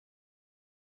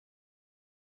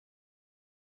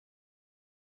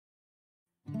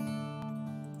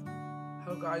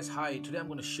Hello guys, hi. Today I'm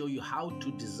going to show you how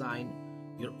to design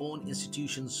your own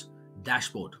institution's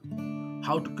dashboard.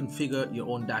 How to configure your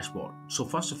own dashboard. So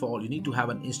first of all, you need to have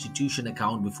an institution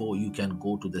account before you can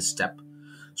go to this step.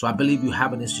 So I believe you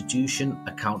have an institution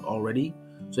account already.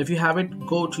 So if you have it,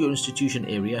 go to your institution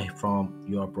area from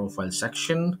your profile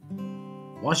section.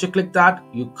 Once you click that,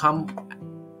 you come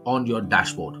on your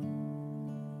dashboard.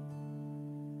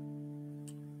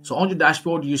 So on your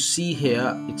dashboard, you see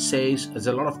here, it says there's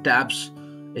a lot of tabs.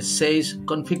 It says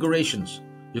configurations.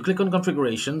 You click on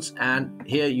configurations and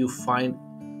here you find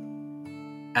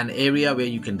an area where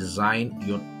you can design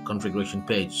your configuration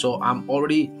page. So I'm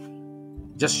already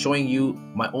just showing you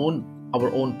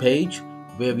our own page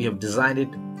where we have designed it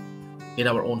in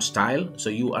our own style. So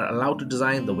you are allowed to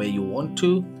design the way you want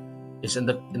to. It's in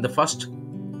the first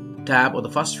tab, or the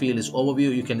first field is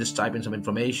overview. You can just type in some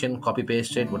information, copy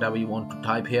paste it, whatever you want to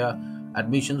type here.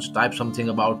 Admissions, type something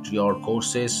about your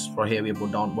courses. For here we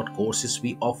put down what courses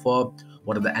we offer,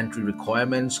 what are the entry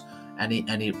requirements, any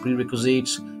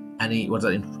prerequisites, what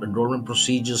the enrollment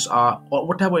procedures are, or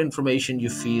whatever information you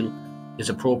feel is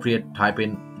appropriate, type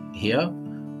in here.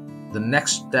 The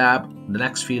next tab, the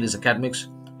next field is academics.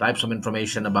 Type some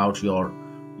information about your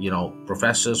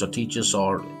professors or teachers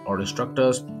or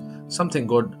instructors, something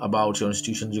good about your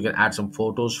institutions. You can add some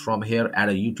photos from here, add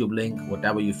a YouTube link,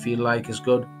 whatever you feel like is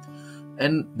good.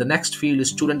 And the next field is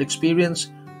student experience.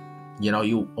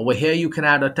 Over here you can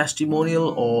add a testimonial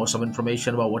or some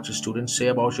information about what your students say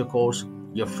about your course.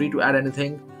 You're free to add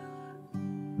anything.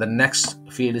 The next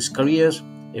field is careers.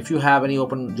 If you have any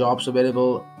open jobs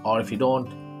available, or if you don't,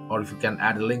 or if you can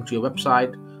add a link to your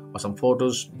website or some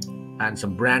photos and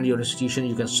some brand your institution,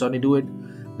 you can certainly do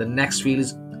it. The next field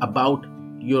is about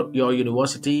your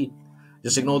university.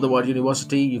 Just ignore the word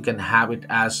university. You can have it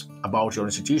as about your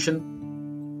institution.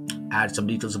 Add some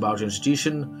details about your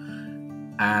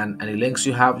institution and any links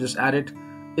you have, just add it.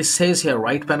 It says here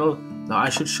right panel. Now I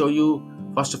should show you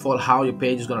first of all how your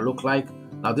page is going to look like.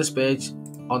 Now this page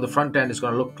on the front end is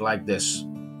going to look like this.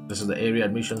 This is the area: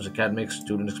 admissions, academics,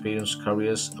 student experience,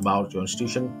 careers, about your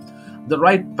institution. The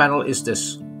right panel is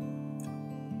this.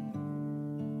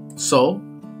 So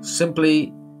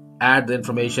simply add the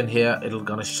information here. It'll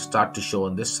gonna start to show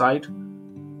on this side.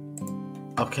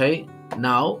 Okay,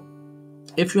 now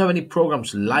if you have any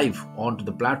programs live onto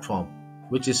the platform,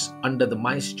 which is under the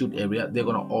My Institute area, they're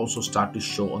gonna also start to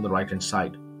show on the right hand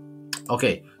side.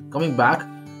 Okay, coming back,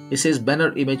 it says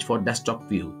banner image for desktop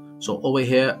view. So over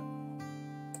here,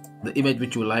 the image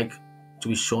which you like to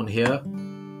be shown here,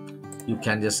 you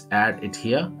can just add it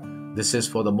here. This is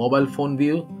for the mobile phone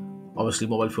view. Obviously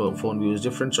mobile phone view is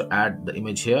different, so add the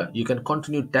image here. You can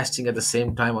continue testing at the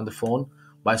same time on the phone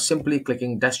by simply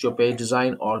clicking test your page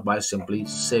design, or by simply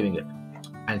saving it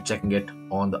and checking it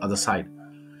on the other side.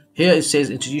 Here it says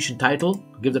institution title.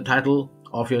 Give the title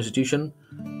of your institution,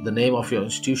 the name of your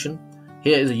institution.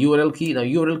 Here is a URL key. Now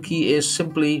URL key is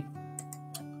simply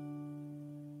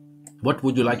what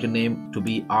would you like your name to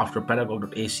be after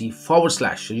Pedagog.ac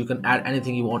 /. So you can add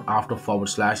anything you want after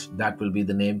 /. That will be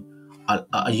the name,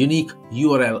 a unique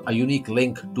URL, a unique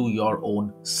link to your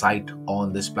own site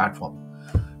on this platform.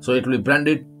 So it will be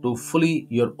branded to fully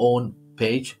your own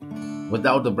page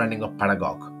without the branding of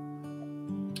Pedagog.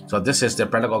 So this is the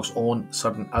Pedagog's own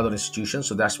certain other institutions,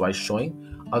 so that's why it's showing.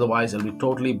 Otherwise it'll be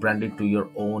totally branded to your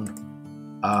own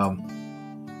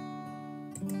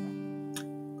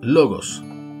logos.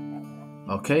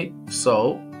 Okay,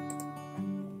 so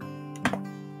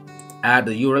add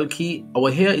the URL key.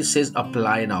 Over here it says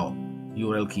apply now,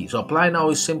 URL key. So apply now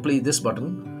is simply this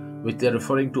button which they're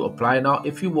referring to, apply now.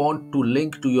 If you want to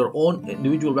link to your own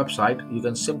individual website, you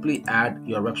can simply add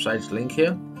your website's link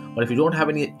here. But if you don't have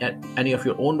any of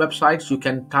your own websites, you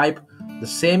can type the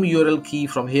same URL key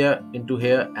from here into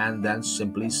here and then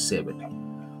simply save it.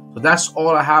 So that's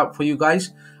all I have for you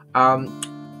guys.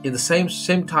 In the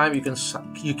same time, you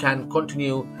can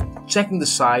continue checking the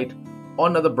site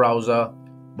on another browser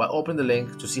by opening the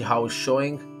link to see how it's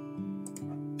showing,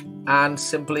 and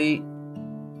simply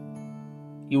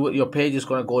your page is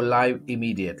going to go live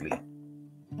immediately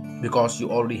because you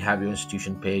already have your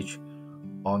institution page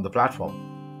on the platform.